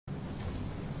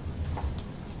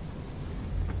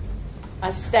I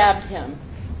stabbed him.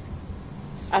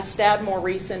 I stabbed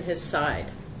Maurice in his side.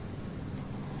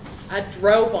 I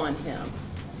drove on him.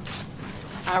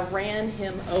 I ran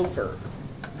him over.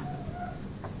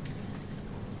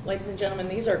 Ladies and gentlemen,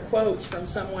 these are quotes from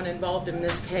someone involved in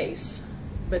this case,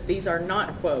 but these are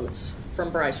not quotes from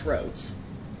Brice Rhodes.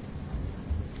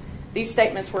 These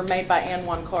statements were made by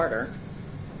Ann Carter.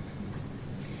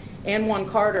 Ann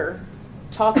Carter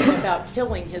talking about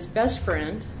killing his best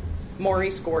friend,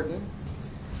 Maurice Gordon,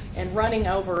 and running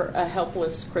over a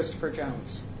helpless Christopher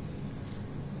Jones.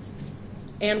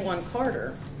 Ann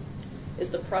Carter is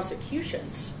the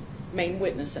prosecution's main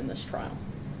witness in this trial.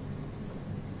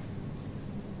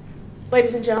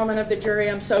 Ladies and gentlemen of the jury,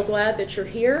 I'm so glad that you're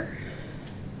here.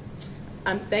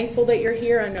 I'm thankful that you're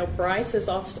here. I know Brice is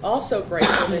also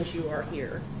grateful that you are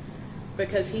here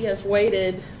because he has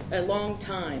waited a long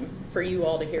time for you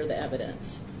all to hear the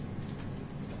evidence.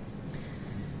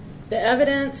 The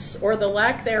evidence, or the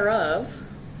lack thereof,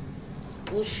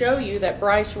 will show you that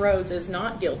Brice Rhodes is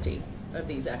not guilty of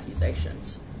these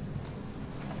accusations.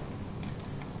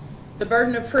 The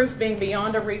burden of proof being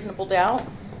beyond a reasonable doubt.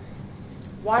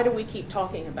 Why do we keep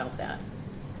talking about that?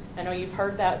 I know you've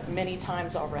heard that many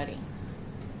times already.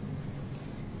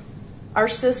 Our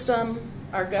system,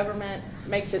 our government,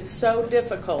 makes it so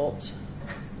difficult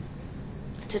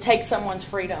to take someone's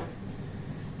freedom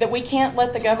that we can't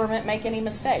let the government make any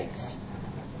mistakes.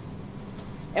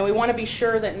 And we want to be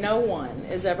sure that no one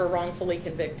is ever wrongfully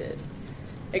convicted,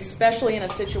 especially in a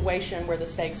situation where the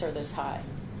stakes are this high.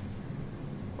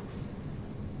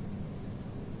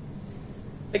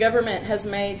 The government has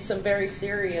made some very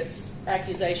serious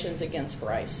accusations against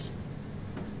Brice.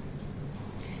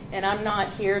 And I'm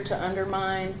not here to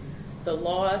undermine the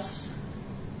loss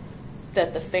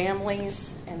that the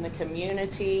families and the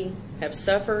community have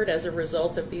suffered as a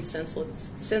result of these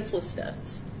senseless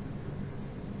deaths.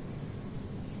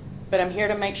 But I'm here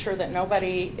to make sure that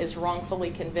nobody is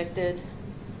wrongfully convicted,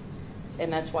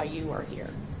 and that's why you are here.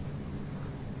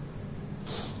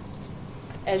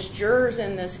 As jurors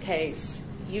in this case,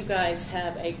 you guys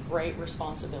have a great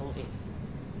responsibility.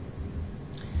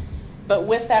 But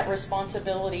with that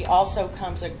responsibility also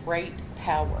comes a great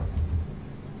power.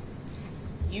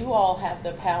 You all have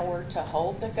the power to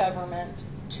hold the government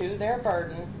to their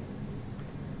burden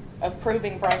of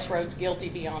proving Brice Rhodes guilty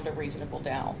beyond a reasonable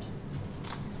doubt.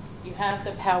 You have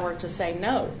the power to say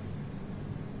no.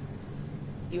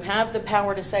 You have the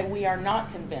power to say we are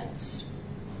not convinced.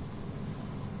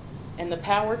 And the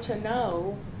power to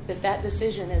know that that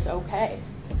decision is okay.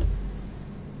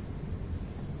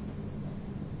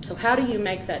 So how do you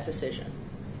make that decision?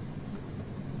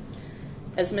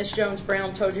 As Ms.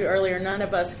 Jones-Brown told you earlier, none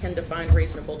of us can define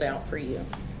reasonable doubt for you.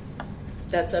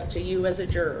 That's up to you as a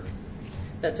juror.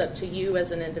 That's up to you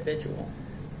as an individual.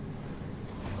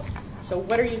 So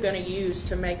what are you going to use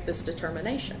to make this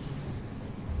determination?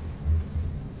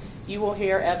 You will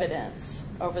hear evidence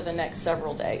over the next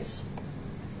several days.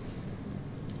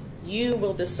 You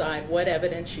will decide what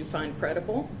evidence you find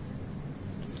credible,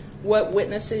 what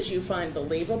witnesses you find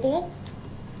believable.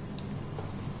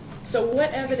 So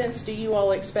what evidence do you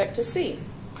all expect to see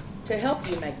to help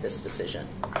you make this decision?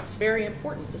 It's a very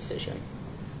important decision.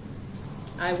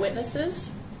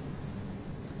 Eyewitnesses?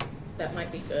 That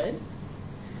might be good.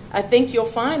 I think you'll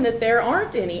find that there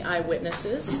aren't any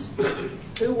eyewitnesses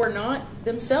who were not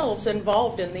themselves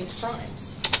involved in these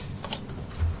crimes.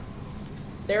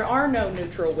 There are no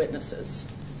neutral witnesses.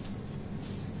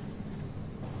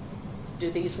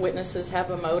 Do these witnesses have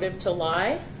a motive to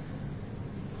lie?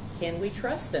 Can we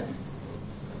trust them?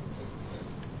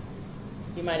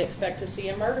 You might expect to see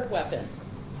a murder weapon.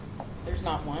 There's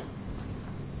not one.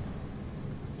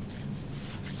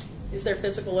 Is there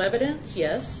physical evidence?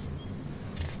 Yes.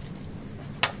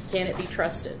 Can it be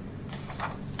trusted?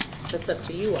 That's up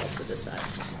to you all to decide.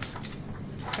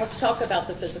 Let's talk about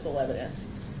the physical evidence.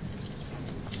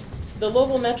 The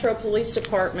Louisville Metro Police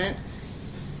Department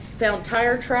found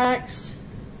tire tracks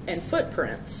and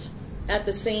footprints at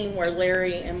the scene where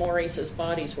Larry and Maurice's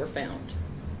bodies were found.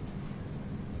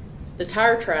 The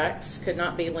tire tracks could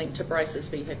not be linked to Brice's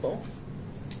vehicle.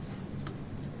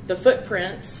 The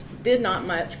footprints did not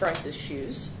match Brice's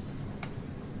shoes.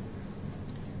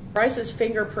 Brice's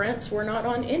fingerprints were not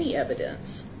on any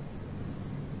evidence.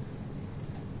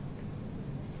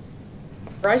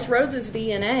 Brice Rhodes'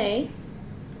 DNA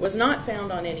was not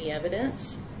found on any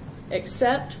evidence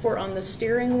except for on the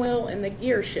steering wheel and the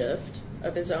gear shift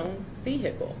of his own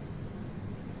vehicle.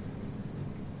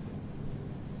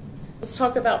 Let's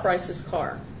talk about Brice's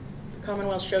car. The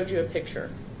Commonwealth showed you a picture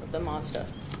of the Mazda.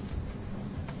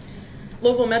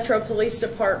 Louisville Metro Police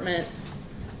Department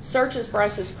searches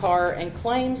Brice's car and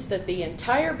claims that the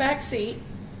entire back seat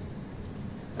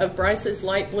of Brice's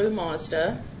light blue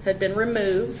Mazda had been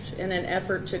removed in an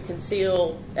effort to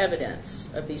conceal evidence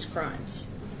of these crimes.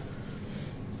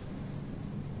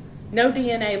 No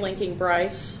DNA linking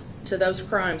Brice to those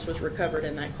crimes was recovered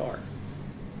in that car.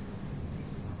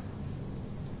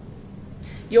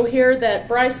 You'll hear that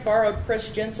Brice borrowed Chris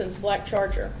Jensen's black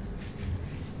Charger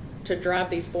to drive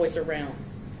these boys around.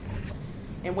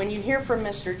 And when you hear from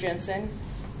Mr. Jensen,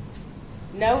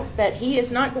 note that he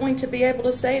is not going to be able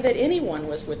to say that anyone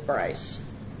was with Brice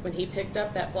when he picked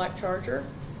up that black Charger,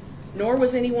 nor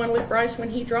was anyone with Brice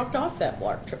when he dropped off that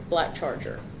black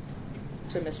Charger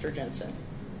to Mr. Jensen.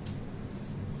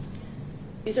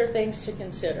 These are things to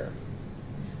consider.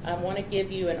 I want to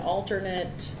give you an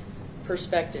alternate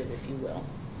perspective, if you will,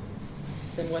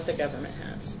 than what the government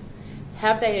has.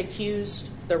 Have they accused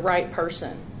the right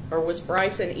person, or was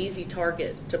Brice an easy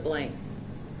target to blame?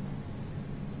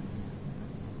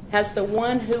 Has the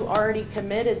one who already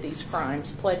committed these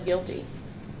crimes pled guilty?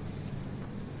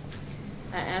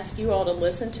 I ask you all to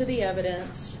listen to the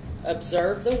evidence,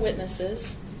 observe the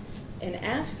witnesses, and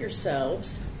ask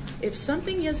yourselves if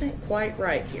something isn't quite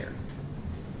right here.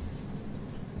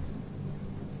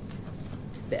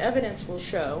 The evidence will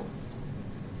show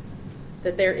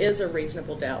that there is a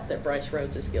reasonable doubt that Brice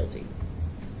Rhodes is guilty.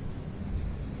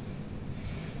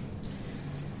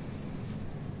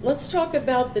 Let's talk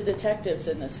about the detectives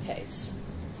in this case.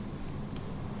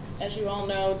 As you all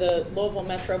know, the Louisville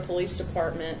Metro Police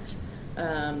Department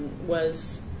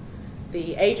was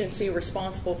the agency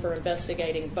responsible for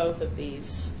investigating both of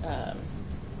these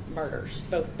murders,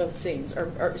 both scenes,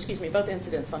 or excuse me, both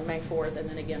incidents on May 4th and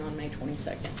then again on May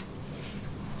 22nd.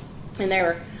 And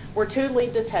there were two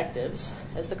lead detectives,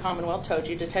 as the Commonwealth told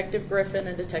you, Detective Griffin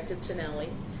and Detective Tonelli,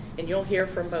 and you'll hear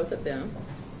from both of them.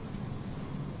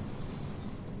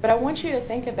 But I want you to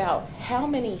think about how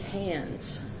many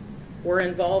hands were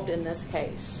involved in this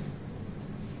case.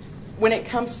 When it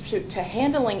comes to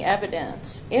handling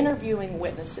evidence, interviewing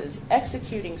witnesses,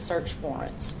 executing search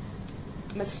warrants,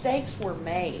 mistakes were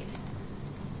made.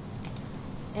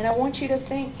 And I want you to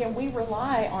think, can we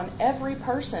rely on every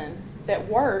person that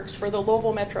works for the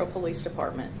Louisville Metro Police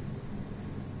Department?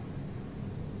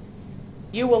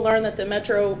 You will learn that the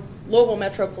Louisville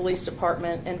Metro Police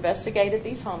Department investigated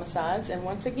these homicides, and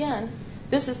once again,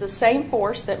 this is the same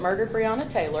force that murdered Breonna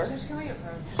Taylor.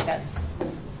 Yes.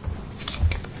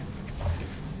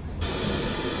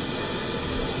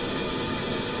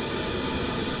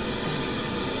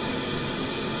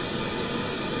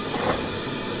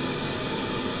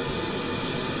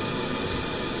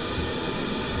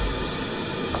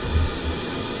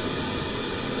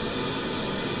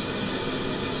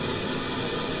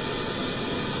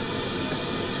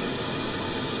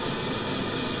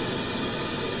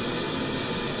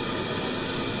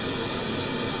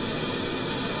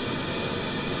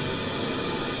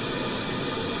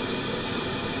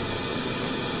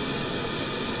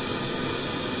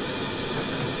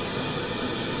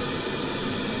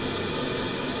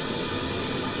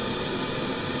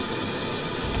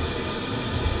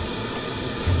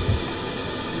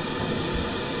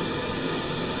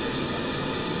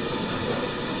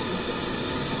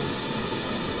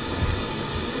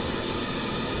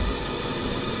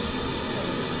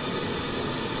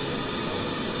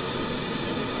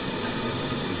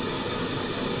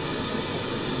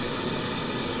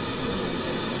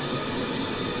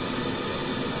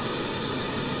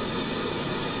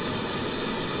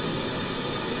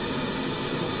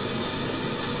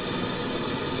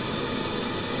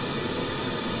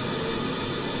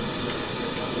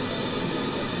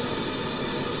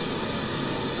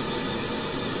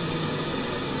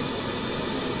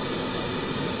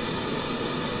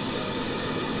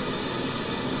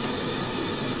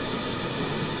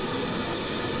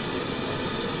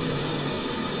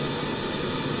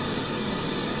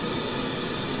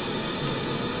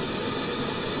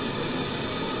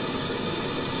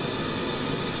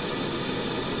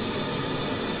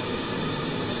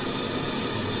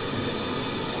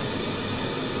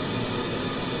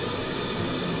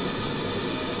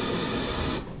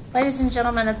 Ladies and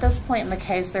gentlemen, at this point in the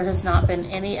case, there has not been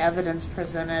any evidence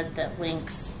presented that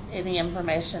links any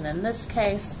information in this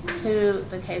case to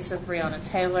the case of Breonna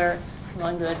Taylor. I'm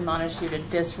going to admonish you to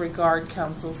disregard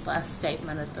counsel's last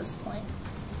statement at this point.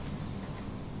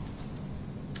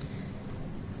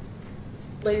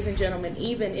 Ladies and gentlemen,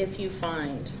 even if you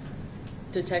find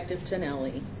Detective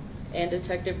Tonelli and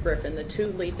Detective Griffin, the two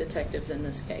lead detectives in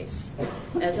this case,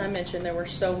 as I mentioned, there were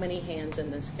so many hands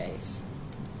in this case.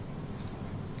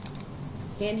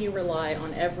 Can you rely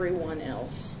on everyone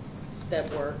else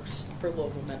that works for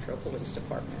Louisville Metro Police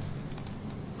Department.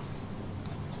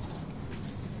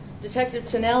 Detective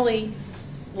Tonelli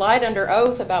lied under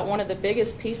oath about one of the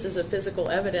biggest pieces of physical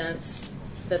evidence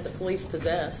that the police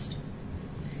possessed.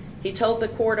 He told the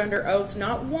court under oath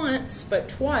not once, but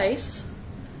twice,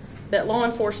 that law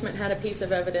enforcement had a piece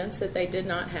of evidence that they did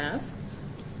not have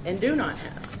and do not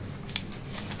have.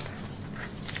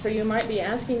 So you might be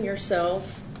asking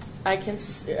yourself, I can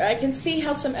see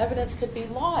how some evidence could be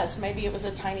lost. Maybe it was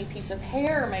a tiny piece of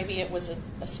hair, maybe it was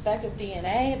a speck of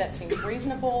DNA. That seems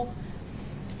reasonable.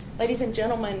 Ladies and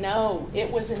gentlemen, no,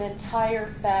 it was an entire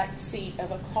back seat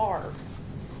of a car.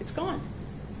 It's gone.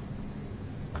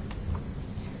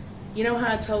 You know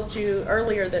how I told you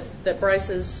earlier that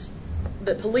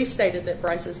police stated that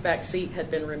Brice's back seat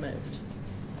had been removed.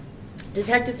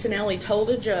 Detective Tonelli told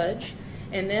a judge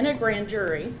and then a grand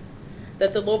jury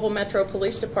that the Louisville Metro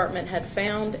Police Department had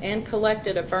found and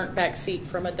collected a burnt back seat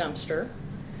from a dumpster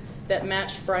that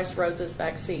matched Brice Rhodes'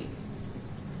 back seat.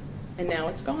 And now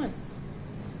it's gone.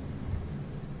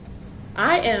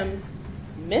 I am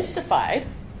mystified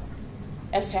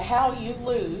as to how you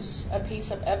lose a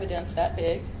piece of evidence that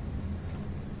big.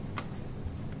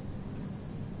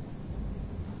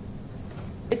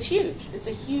 It's huge. It's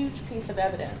a huge piece of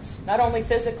evidence, not only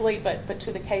physically, but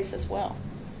to the case as well.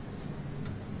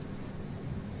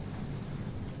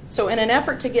 So in an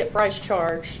effort to get Brice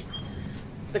charged,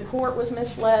 the court was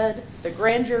misled, the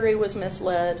grand jury was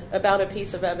misled about a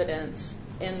piece of evidence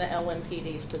in the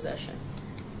LMPD's possession.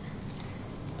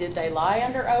 Did they lie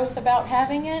under oath about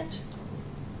having it,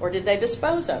 or did they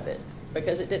dispose of it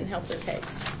because it didn't help their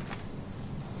case?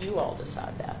 You all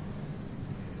decide that.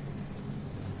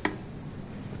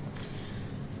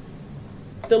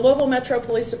 The Louisville Metro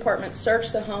Police Department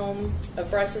searched the home of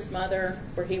Brice's mother,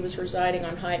 where he was residing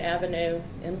on Hyde Avenue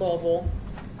in Louisville,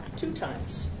 2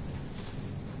 times.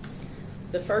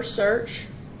 The first search,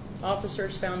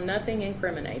 officers found nothing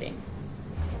incriminating.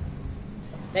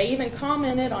 They even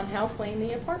commented on how clean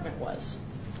the apartment was.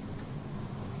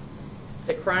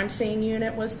 The crime scene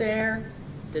unit was there,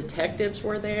 detectives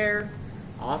were there,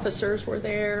 officers were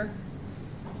there.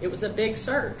 It was a big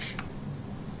search.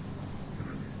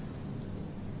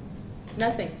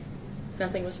 Nothing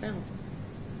was found.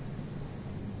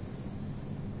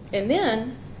 And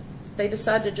then they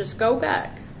decide to just go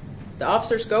back. The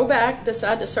officers go back,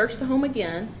 decide to search the home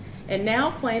again, and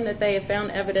now claim that they have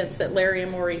found evidence that Larry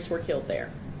and Maurice were killed there.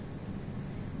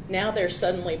 Now there's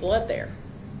suddenly blood there.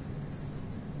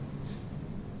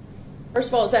 First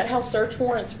of all, is that how search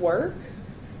warrants work?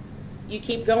 You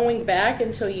keep going back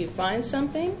until you find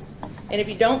something, and if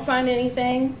you don't find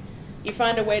anything, you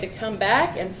find a way to come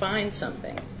back and find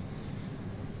something.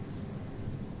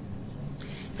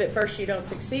 If at first you don't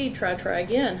succeed, try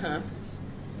again, huh?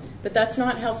 But that's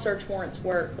not how search warrants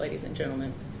work, ladies and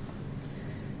gentlemen.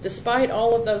 Despite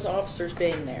all of those officers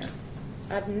being there,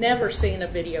 I've never seen a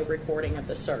video recording of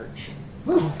the search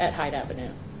at Hyde Avenue.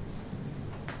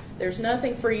 There's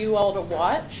nothing for you all to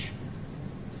watch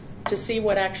to see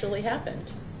what actually happened.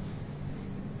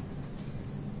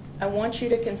 I want you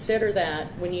to consider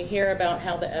that when you hear about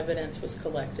how the evidence was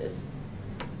collected.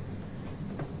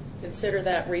 Consider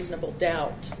that reasonable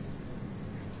doubt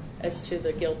as to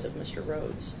the guilt of Mr.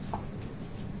 Rhodes.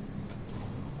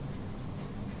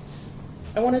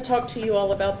 I want to talk to you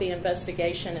all about the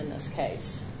investigation in this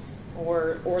case,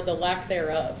 or the lack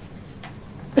thereof.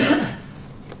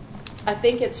 I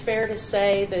think it's fair to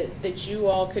say that you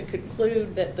all could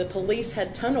conclude that the police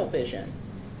had tunnel vision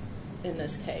in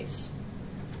this case.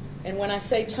 And when I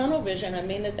say tunnel vision, I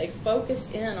mean that they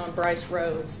focused in on Brice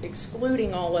Rhodes,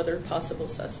 excluding all other possible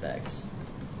suspects.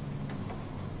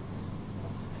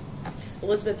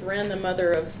 Elizabeth Wren, the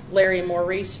mother of Larry and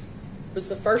Maurice, was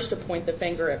the first to point the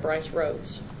finger at Brice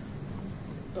Rhodes.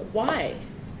 But why?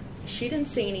 She didn't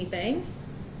see anything.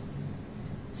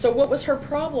 So what was her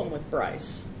problem with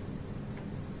Brice?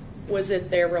 Was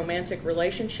it their romantic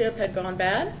relationship had gone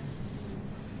bad?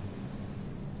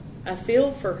 I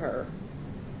feel for her.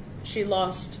 She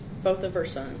lost both of her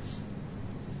sons.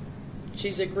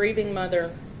 She's a grieving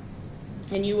mother,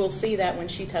 and you will see that when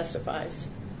she testifies.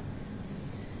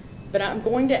 But I'm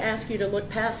going to ask you to look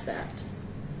past that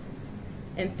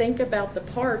and think about the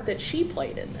part that she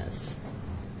played in this.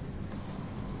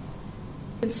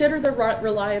 Consider the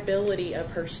reliability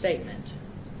of her statement.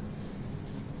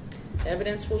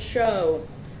 Evidence will show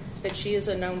that she is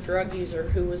a known drug user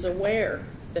who was aware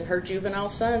that her juvenile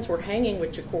sons were hanging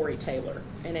with Breonna Taylor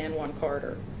and Anwan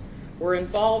Carter, were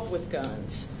involved with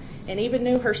guns, and even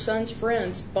knew her son's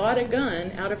friends bought a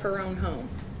gun out of her own home.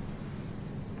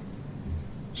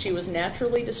 She was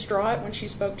naturally distraught when she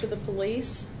spoke to the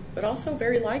police, but also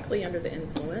very likely under the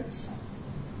influence.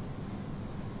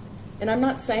 And I'm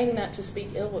not saying that to speak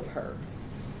ill of her,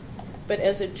 but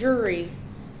as a jury,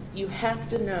 you have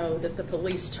to know that the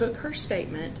police took her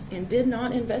statement and did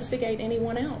not investigate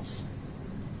anyone else.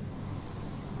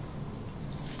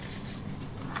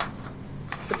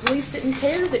 The police didn't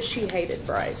care that she hated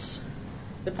Brice.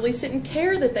 The police didn't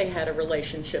care that they had a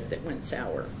relationship that went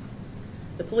sour.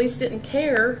 The police didn't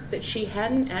care that she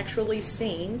hadn't actually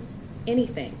seen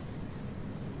anything.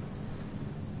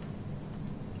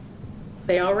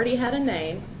 They already had a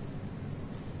name,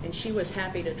 and she was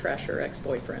happy to trash her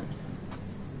ex-boyfriend.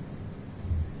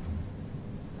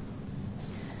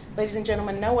 Ladies and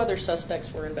gentlemen, no other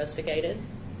suspects were investigated.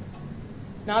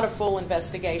 Not a full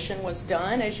investigation was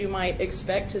done, as you might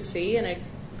expect to see in a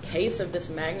case of this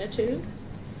magnitude.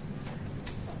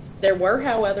 There were,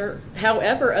 however,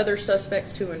 other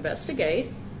suspects to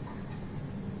investigate.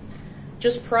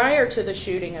 Just prior to the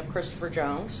shooting of Christopher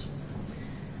Jones,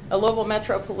 a Louisville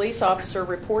Metro police officer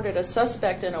reported a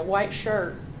suspect in a white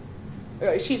shirt,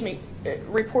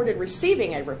 reported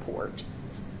receiving a report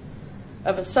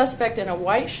of a suspect in a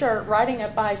white shirt riding a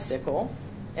bicycle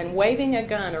and waving a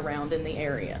gun around in the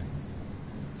area.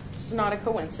 This is not a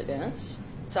coincidence.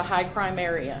 It's a high crime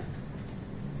area.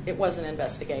 It wasn't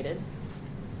investigated.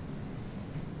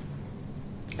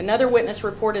 Another witness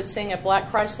reported seeing a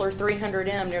black Chrysler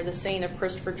 300M near the scene of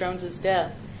Christopher Jones's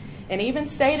death, and even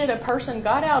stated a person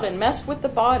got out and messed with the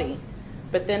body,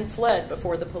 but then fled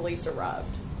before the police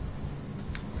arrived.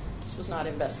 This was not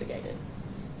investigated.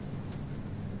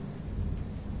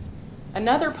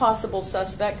 Another possible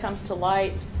suspect comes to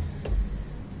light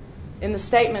in the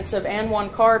statements of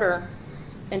Anwan Carter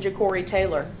and Jacory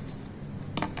Taylor.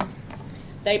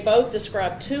 They both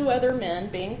described two other men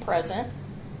being present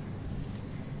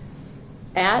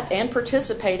at and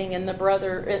participating in the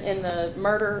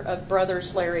murder of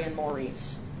brothers Larry and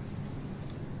Maurice.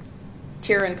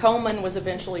 Tyrone Coleman was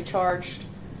eventually charged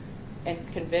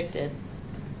and convicted.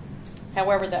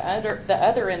 However, the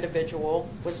other individual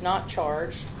was not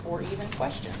charged or even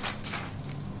questioned.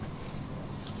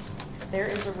 There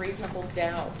is a reasonable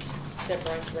doubt that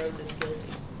Brice Rhodes is guilty.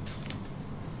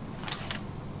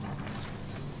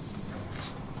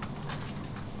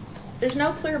 There's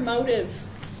no clear motive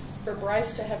for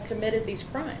Brice to have committed these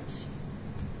crimes.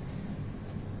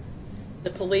 The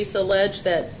police allege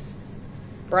that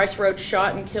Brice Rhodes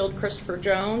shot and killed Christopher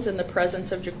Jones in the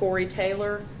presence of Jacory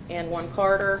Taylor, Anwan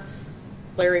Carter,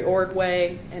 Larry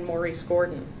Ordway, and Maurice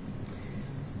Gordon.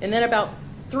 And then about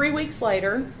 3 weeks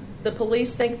later, the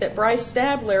police think that Brice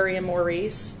stabbed Larry and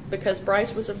Maurice because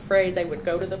Brice was afraid they would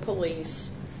go to the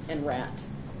police and rat.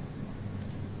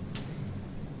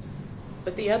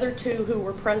 But the other two who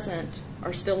were present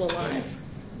are still alive.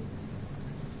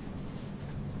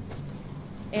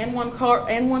 Anwan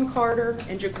Carter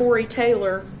and Jacory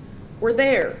Taylor were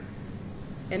there,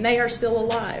 and they are still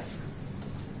alive.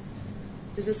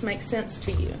 Does this make sense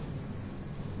to you?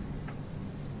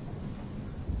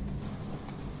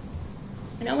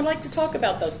 And I would like to talk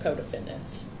about those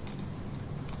co-defendants.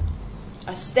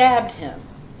 I stabbed him.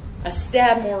 I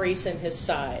stabbed Maurice in his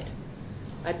side.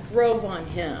 I drove on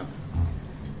him.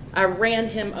 I ran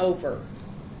him over.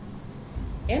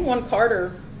 Anwan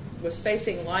Carter was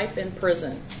facing life in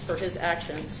prison for his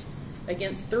actions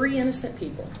against 3 innocent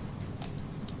people.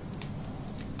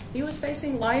 He was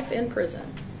facing life in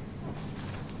prison.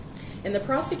 And the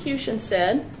prosecution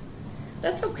said,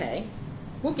 that's okay,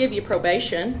 we'll give you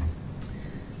probation,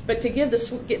 but to get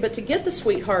the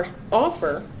sweetheart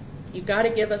offer, you got to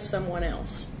give us someone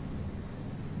else.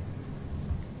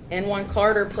 Anwan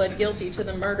Carter pled guilty to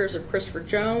the murders of Christopher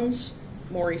Jones,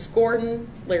 Maurice Gordon,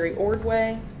 Larry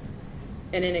Ordway,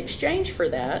 and in exchange for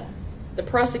that, the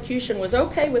prosecution was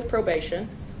okay with probation,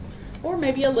 or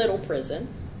maybe a little prison,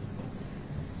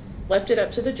 left it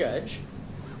up to the judge,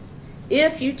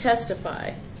 if you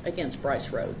testify against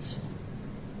Brice Rhodes.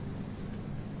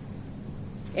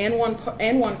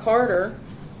 Anwan Carter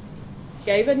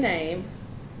gave a name,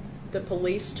 the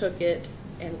police took it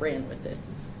and ran with it.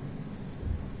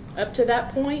 Up to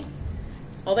that point,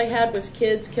 all they had was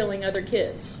kids killing other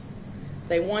kids.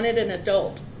 They wanted an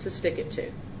adult to stick it to.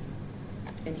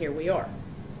 And here we are.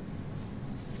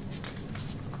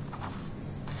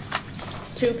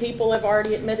 2 people have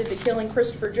already admitted to killing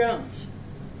Christopher Jones.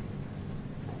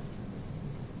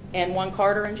 Anwan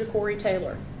Carter and Jacory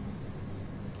Taylor.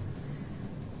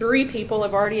 3 people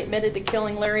have already admitted to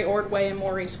killing Larry Ordway and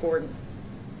Maurice Gordon.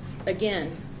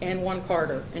 Again, Anwan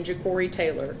Carter and Jacory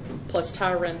Taylor, plus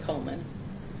Tyrone Coleman.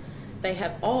 They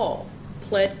have all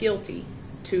pled guilty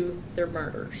to their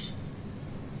murders.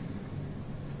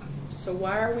 So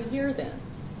why are we here then?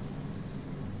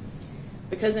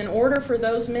 Because in order for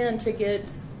those men to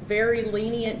get very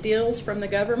lenient deals from the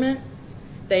government,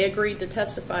 they agreed to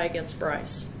testify against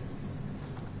Brice.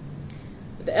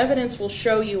 The evidence will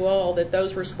show you all that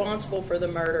those responsible for the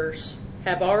murders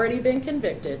have already been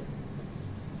convicted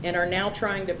and are now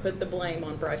trying to put the blame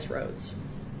on Brice Rhodes.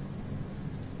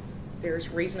 There is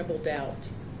reasonable doubt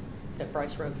that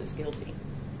Brice Rhodes is guilty.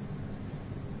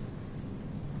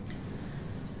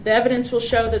 The evidence will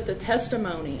show that the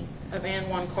testimony of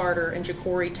Anwan Carter and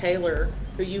Jacory Taylor,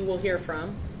 who you will hear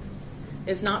from,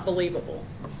 is not believable.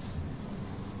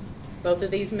 Both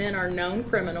of these men are known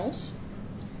criminals.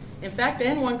 In fact,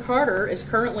 Anwan Carter is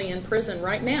currently in prison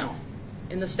right now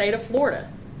in the state of Florida.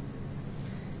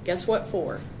 Guess what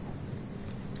for?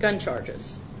 Gun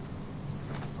charges.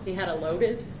 He had a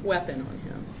loaded weapon on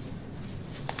him.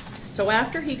 So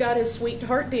after he got his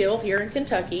sweetheart deal here in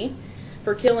Kentucky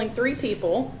for killing 3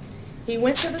 people, he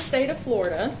went to the state of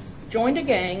Florida, joined a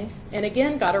gang, and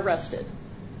again got arrested.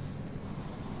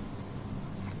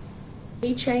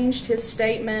 He changed his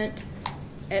statement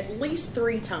at least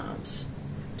 3 times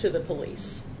to the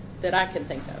police that I can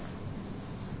think of.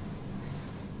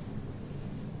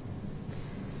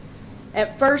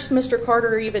 At first, Mr.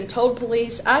 Carter even told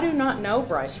police, "I do not know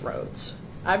Brice Rhodes.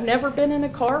 I've never been in a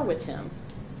car with him."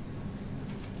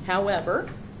 However,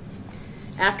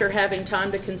 after having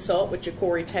time to consult with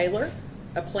Jacory Taylor,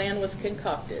 a plan was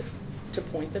concocted to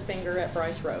point the finger at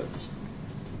Brice Rhodes.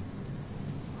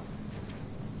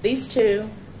 These two,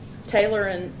 Taylor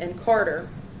and Carter,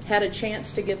 had a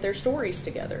chance to get their stories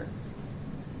together.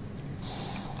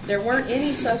 There weren't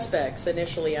any suspects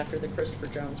initially after the Christopher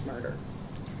Jones murder,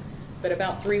 but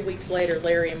about 3 weeks later,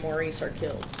 Larry and Maurice are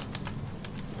killed.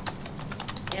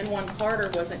 Anwan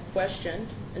Carter wasn't questioned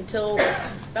until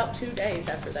about 2 days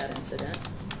after that incident.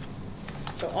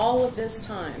 So all of this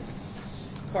time,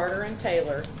 Carter and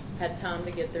Taylor had time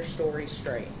to get their stories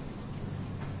straight,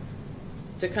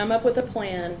 to come up with a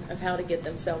plan of how to get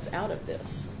themselves out of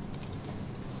this.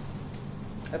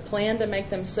 A plan to make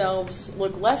themselves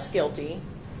look less guilty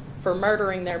for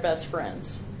murdering their best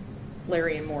friends,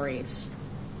 Larry and Maurice.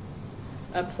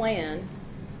 A plan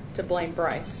to blame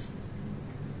Brice.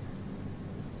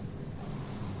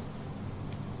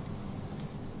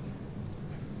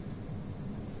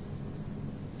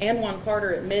 Anwan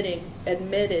Carter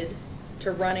admitted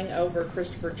to running over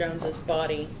Christopher Jones's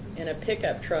body in a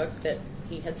pickup truck that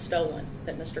he had stolen,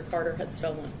 that Mr. Carter had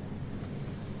stolen.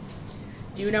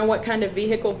 Do you know what kind of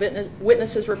vehicle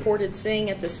witnesses reported seeing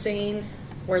at the scene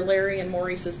where Larry and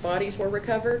Maurice's bodies were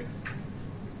recovered?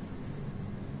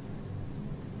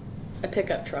 A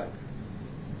pickup truck,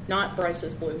 not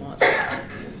Brice's blue Mazda.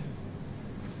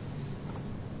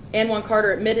 Anwan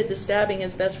Carter admitted to stabbing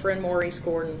his best friend Maurice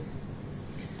Gordon.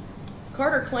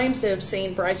 Carter claims to have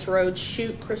seen Brice Rhodes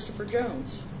shoot Christopher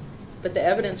Jones, but the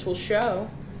evidence will show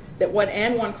that what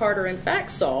Anwan Carter in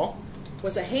fact saw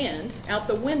was a hand out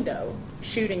the window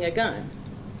shooting a gun.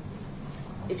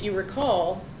 If you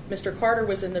recall, Mr. Carter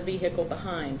was in the vehicle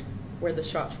behind where the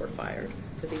shots were fired,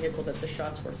 the vehicle that the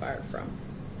shots were fired from.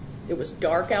 It was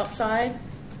dark outside,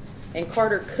 and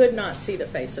Carter could not see the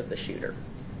face of the shooter.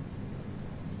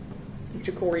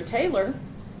 Jacory Taylor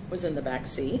was in the back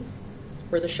seat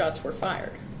where the shots were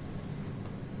fired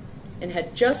and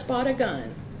had just bought a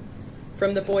gun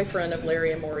from the boyfriend of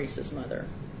Larry and Maurice's mother.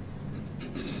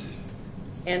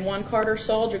 Anwan Carter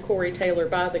saw Jacory Taylor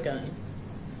buy the gun.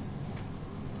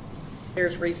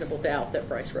 There's reasonable doubt that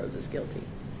Brice Rhodes is guilty.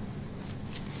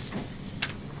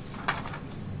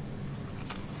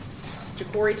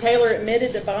 Jacory Taylor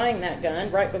admitted to buying that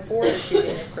gun right before the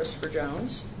shooting of Christopher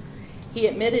Jones. He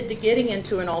admitted to getting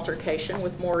into an altercation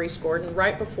with Maurice Gordon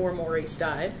right before Maurice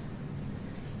died.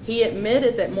 He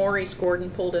admitted that Maurice Gordon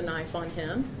pulled a knife on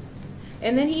him.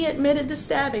 And then he admitted to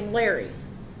stabbing Larry.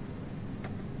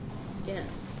 Again,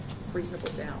 reasonable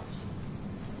doubt.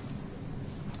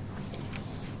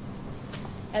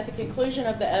 At the conclusion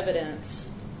of the evidence,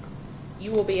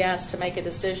 you will be asked to make a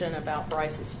decision about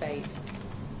Brice's fate.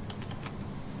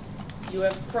 You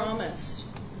have promised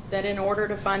that in order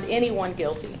to find anyone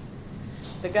guilty,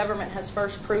 the government has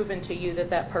first proven to you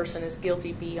that that person is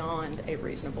guilty beyond a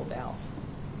reasonable doubt.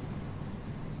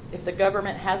 If the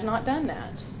government has not done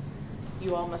that,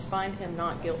 you all must find him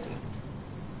not guilty.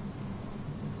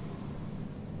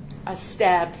 I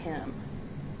stabbed him.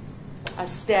 I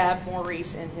stabbed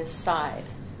Maurice in his side.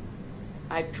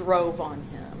 I drove on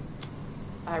him.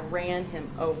 I ran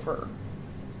him over.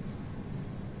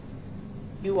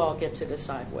 You all get to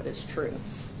decide what is true,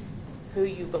 who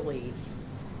you believe,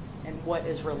 and what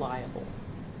is reliable.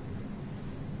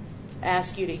 I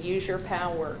ask you to use your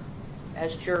power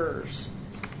as jurors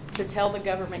to tell the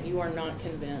government you are not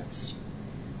convinced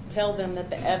Tell them that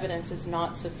the evidence is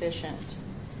not sufficient,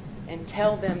 and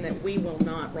tell them that we will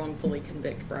not wrongfully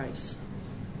convict Brice.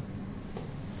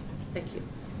 Thank you.